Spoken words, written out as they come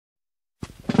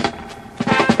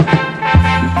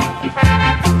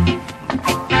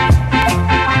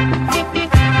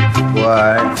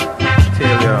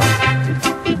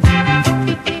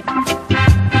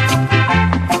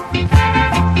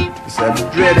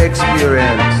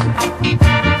experience.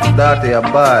 That they are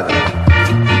bad.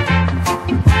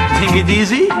 Think it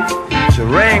easy? She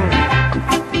ring.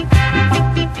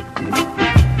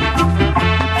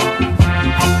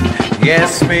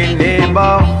 Yes, me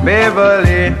neighbor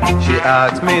Beverly, she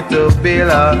asked me to build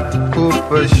a cook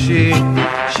for she.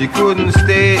 She couldn't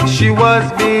stay, she was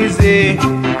busy.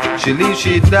 She leave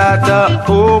she daughter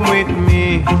home with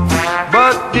me.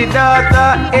 But the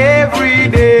daughter every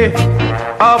day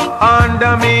up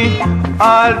under me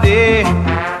all day.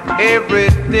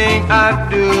 Everything I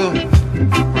do,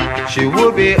 she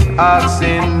would be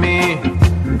asking me,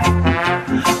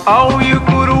 how you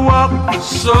could walk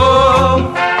so,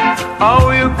 how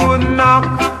you could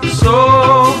knock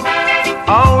so,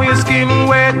 how your skin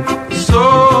wet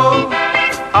so,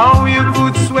 how you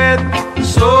could sweat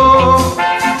so,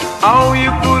 how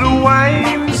you could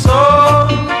whine so,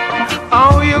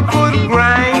 how you could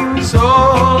grind so,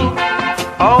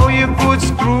 how you could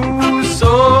screw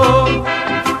so,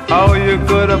 how you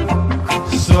could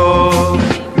so.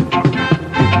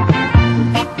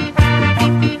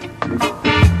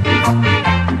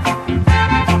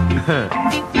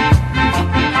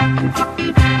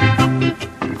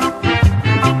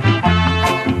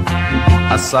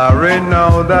 I'm sorry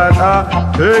now that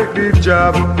I take the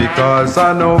job, because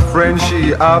I know friend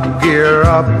she up gear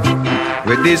up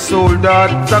with this old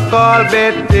daughter called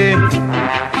Betty.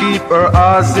 Keep her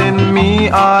asking me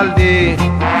all day,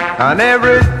 and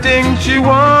everything she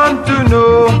want to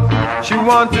know. She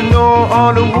want to know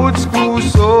how the wood screw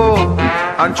so,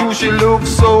 and true she looks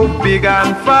so big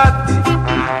and fat.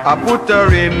 I put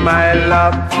her in my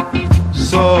lap.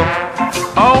 So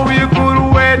how you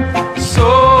could wet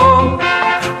so,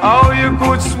 how you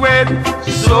could sweat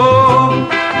so,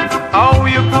 how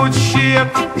you could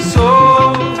shake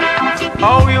so,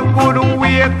 how you could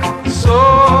wake so,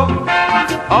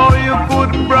 how you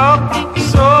could rock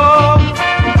so,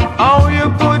 how you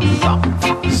could suck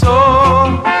so,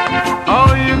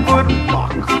 how you could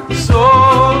fuck so,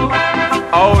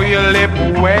 how your lip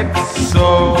wet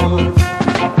so.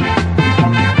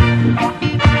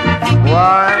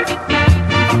 Why?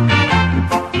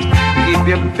 Keep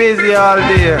you busy all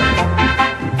day.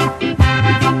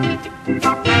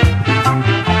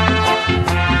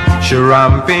 She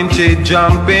ramping, she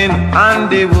jumping on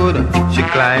the wood. She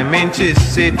climbing, she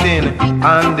sitting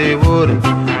on the wood.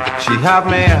 She have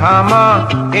me hammer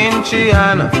in she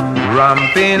hand,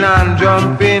 ramping and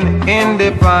jumping in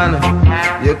the pan.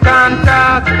 You can't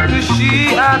talk to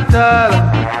she at all.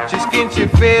 She skin she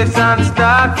face and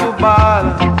start to bawl.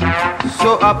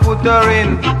 So I put her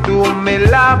into me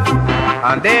lap,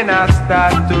 and then I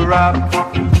start to rap.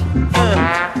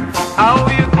 How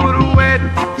you could wet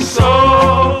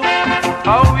so,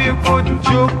 how you could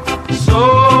juke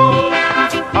so,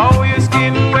 how your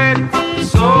skin wet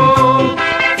so,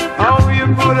 how you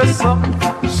could suck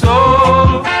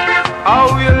so,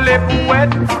 how your lip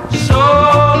wet so,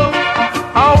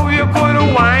 how you could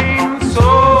whine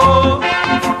so,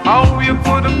 how you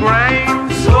could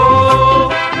grind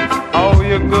so, how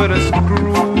you could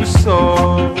screw so.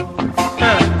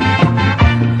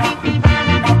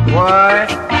 Why?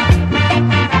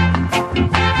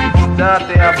 That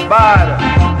they are bad.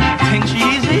 Think she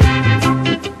easy?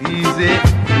 Easy.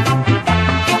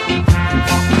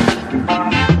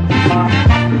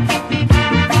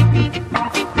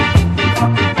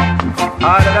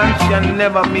 Harder than she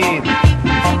never meet.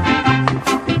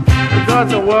 The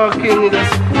daughter working with a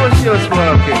school, she was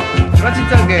working. What's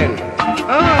it again?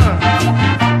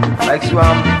 Like she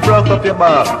want broke up your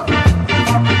back.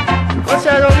 What's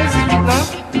that on the street now?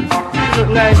 You look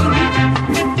nice.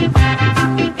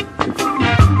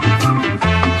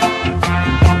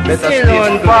 Better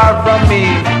stay far from me.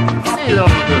 Stay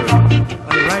long, girl.